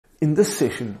In this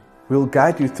session, we'll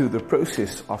guide you through the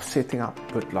process of setting up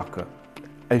BitLocker,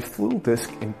 a full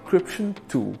disk encryption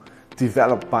tool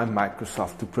developed by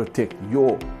Microsoft to protect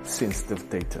your sensitive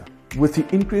data. With the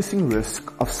increasing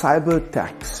risk of cyber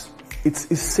attacks, it's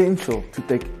essential to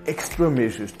take extra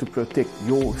measures to protect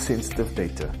your sensitive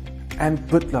data. And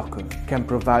BitLocker can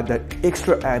provide that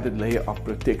extra added layer of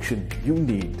protection you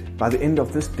need. By the end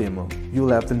of this demo,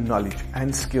 you'll have the knowledge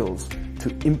and skills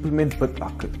to implement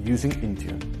BitLocker using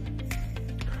Intune.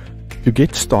 To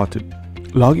get started,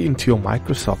 log into your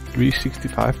Microsoft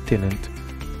 365 tenant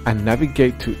and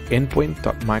navigate to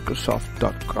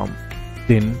endpoint.microsoft.com.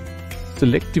 Then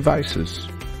select Devices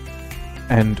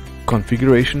and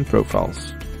Configuration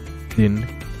Profiles. Then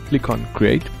click on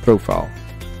Create Profile.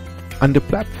 Under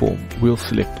Platform, we'll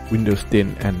select Windows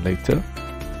 10 and later,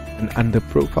 and under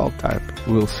Profile Type,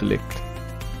 we'll select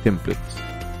Templates.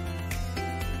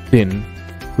 Then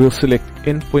we'll select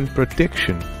Endpoint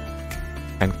Protection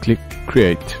and click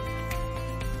Create.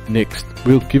 Next,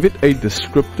 we'll give it a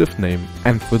descriptive name,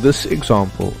 and for this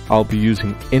example, I'll be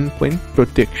using Endpoint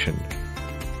Protection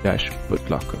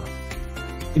 -BitLocker.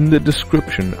 In the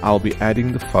description, I'll be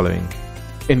adding the following: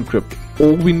 encrypt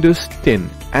all Windows 10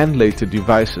 and later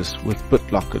devices with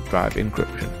BitLocker drive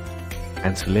encryption,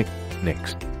 and select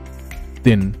Next.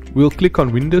 Then we'll click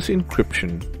on Windows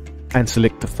Encryption and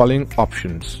select the following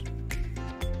options.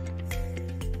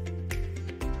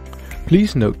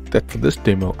 Please note that for this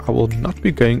demo, I will not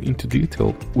be going into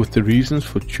detail with the reasons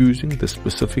for choosing the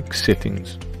specific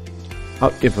settings.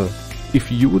 However, if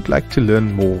you would like to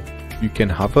learn more, you can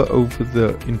hover over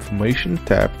the Information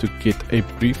tab to get a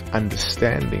brief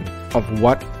understanding of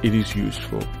what it is used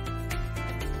for.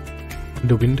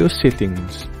 Under Windows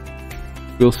Settings,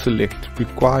 we'll select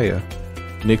Require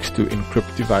next to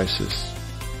Encrypt Devices.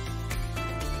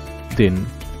 Then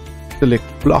select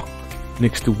Block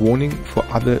next to Warning for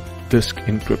other disk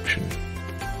encryption.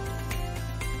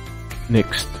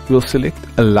 Next, we'll select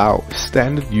Allow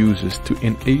standard users to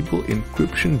enable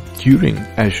encryption during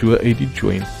Azure AD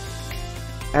Join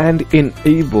and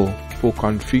enable for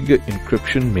configure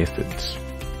encryption methods.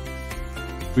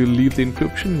 We'll leave the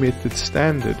encryption method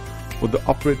standard for the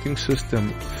operating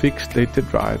system, fixed data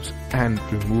drives and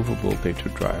removable data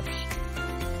drives.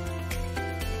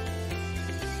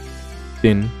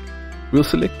 Then we'll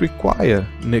select Require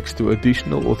next to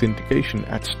Additional Authentication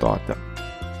at Startup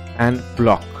and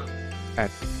Block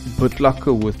at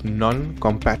BitLocker with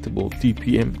non-compatible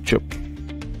TPM chip.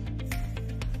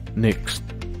 Next,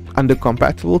 under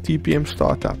Compatible TPM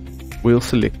Startup, we'll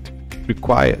select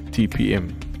Require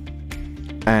TPM,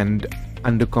 and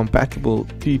under Compatible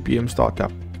TPM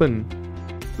Startup PIN,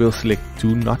 we'll select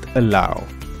Do Not Allow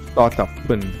Startup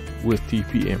PIN with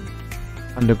TPM.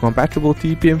 Under Compatible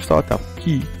TPM Startup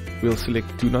Key, we'll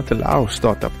select Do Not Allow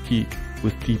Startup Key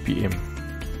with TPM.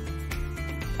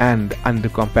 And under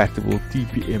Compatible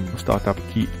TPM Startup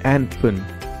Key and PIN,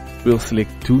 we'll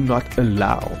select Do Not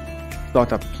Allow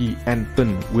Startup Key and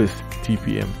PIN with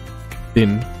TPM.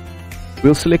 Then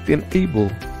we'll select Enable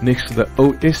next to the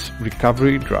OS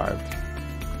Recovery Drive.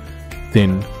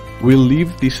 Then we'll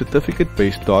leave the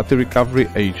certificate-based data recovery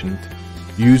agent,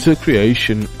 user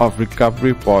creation of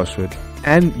recovery password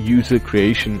and user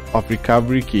creation of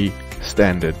recovery key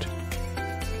standard,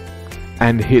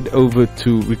 and head over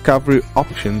to recovery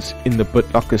options in the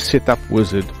BitLocker setup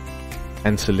wizard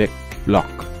and select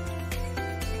Block.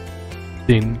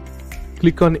 Then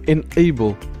click on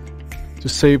Enable to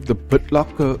save the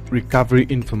BitLocker recovery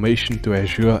information to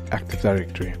Azure Active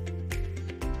Directory.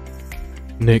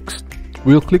 Next,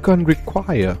 we'll click on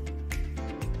Require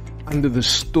under the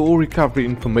Store recovery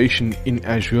information in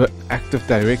Azure Active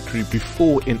Directory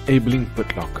before enabling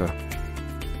BitLocker,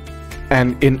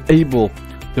 and enable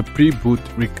the pre-boot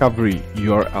recovery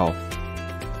URL.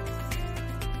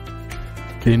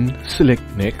 Then select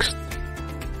Next.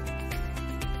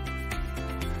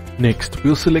 Next,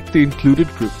 we'll select the included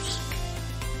groups.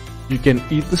 You can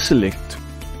either select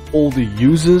all the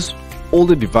users, all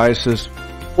the devices,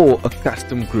 or a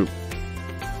custom group.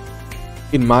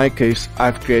 In my case,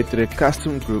 I've created a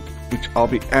custom group which I'll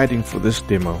be adding for this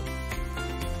demo.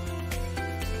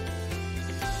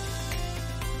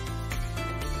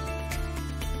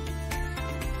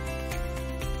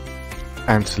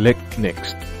 And select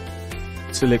Next.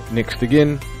 Select Next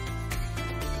again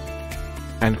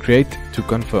and create to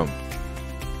confirm.